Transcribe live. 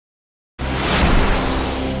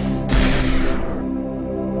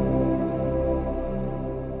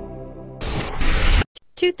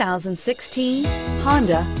2016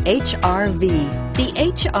 Honda HR-V.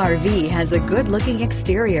 The HR-V has a good-looking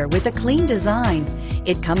exterior with a clean design.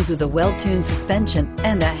 It comes with a well-tuned suspension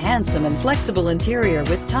and a handsome and flexible interior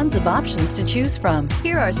with tons of options to choose from.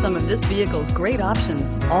 Here are some of this vehicle's great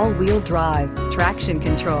options: all-wheel drive, traction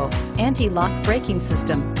control, anti-lock braking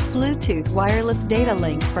system, Bluetooth wireless data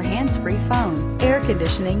link for hands-free phone, air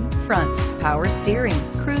conditioning, front, power steering,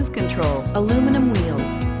 cruise control, aluminum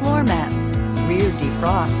wheels, floor mats, rear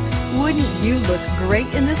defrost. Wouldn't you look great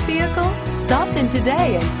in this vehicle? Stop in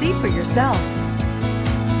today and see for yourself.